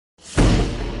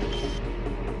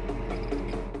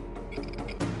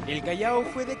El Callao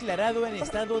fue declarado en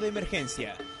estado de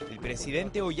emergencia. El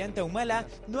presidente Ollanta Humala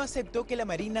no aceptó que la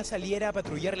Marina saliera a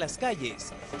patrullar las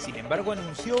calles. Sin embargo,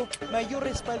 anunció mayor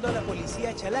respaldo a la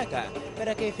policía chalaca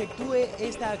para que efectúe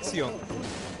esta acción.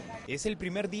 Es el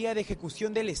primer día de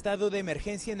ejecución del estado de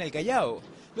emergencia en el Callao.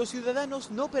 Los ciudadanos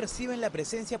no perciben la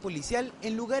presencia policial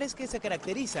en lugares que se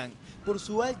caracterizan por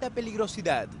su alta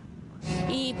peligrosidad.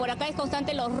 Y por acá es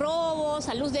constante los robos,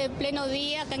 a luz de pleno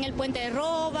día, acá en el puente de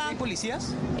roba. ¿Hay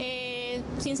policías?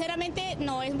 Sinceramente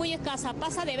no, es muy escasa,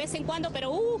 pasa de vez en cuando,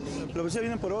 pero Los policías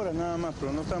vienen por horas nada más,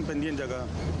 pero no están pendientes acá,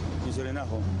 en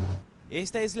Serenajo.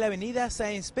 Esta es la avenida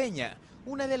Sáenz Peña,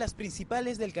 una de las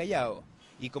principales del Callao.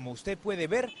 Y como usted puede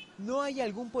ver, no hay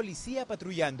algún policía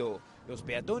patrullando. Los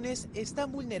peatones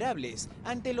están vulnerables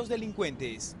ante los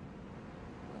delincuentes.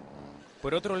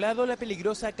 Por otro lado, la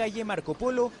peligrosa calle Marco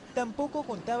Polo tampoco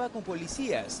contaba con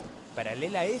policías.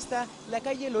 Paralela a esta, la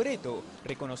calle Loreto,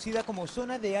 reconocida como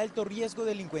zona de alto riesgo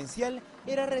delincuencial,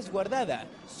 era resguardada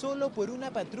solo por una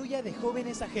patrulla de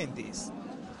jóvenes agentes.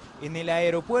 En el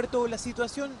aeropuerto, la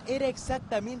situación era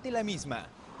exactamente la misma,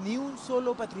 ni un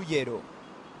solo patrullero.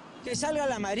 Que salga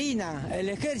la Marina, el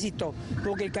ejército,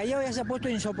 porque el Callao ya se ha puesto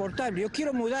insoportable. Yo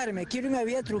quiero mudarme, quiero irme a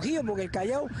Villa Trujillo porque el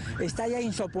Callao está ya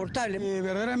insoportable.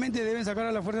 Verdaderamente deben sacar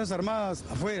a las Fuerzas Armadas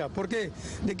afuera. ¿Por qué?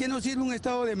 ¿De qué nos sirve un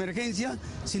estado de emergencia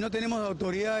si no tenemos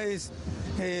autoridades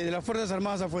de las Fuerzas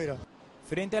Armadas afuera?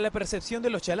 Frente a la percepción de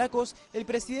los chalacos, el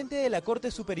presidente de la Corte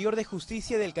Superior de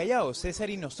Justicia del Callao, César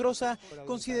Inostroza,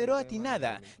 consideró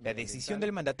atinada la decisión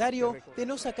del mandatario de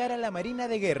no sacar a la Marina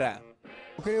de guerra.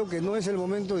 Creo que no es el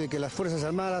momento de que las Fuerzas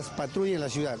Armadas patrullen la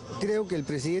ciudad. Creo que el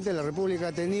presidente de la República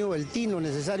ha tenido el tino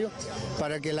necesario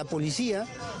para que la policía,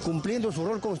 cumpliendo su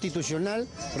rol constitucional,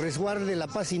 resguarde la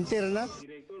paz interna.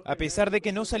 A pesar de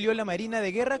que no salió la Marina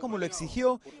de guerra como lo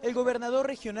exigió, el gobernador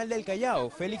regional del Callao,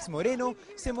 Félix Moreno,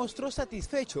 se mostró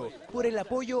satisfecho por el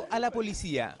apoyo a la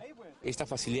policía. Esta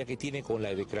facilidad que tiene con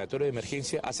la declaratoria de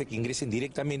emergencia hace que ingresen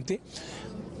directamente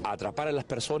a atrapar a las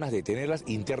personas, detenerlas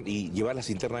y llevarlas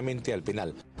internamente al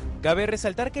penal. Cabe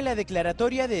resaltar que la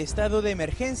declaratoria de estado de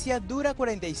emergencia dura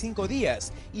 45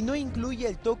 días y no incluye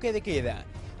el toque de queda.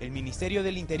 El Ministerio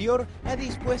del Interior ha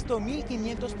dispuesto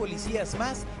 1.500 policías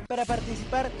más para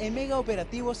participar en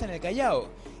megaoperativos en el Callao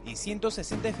y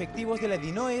 160 efectivos de la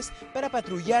DINOES para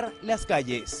patrullar las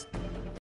calles.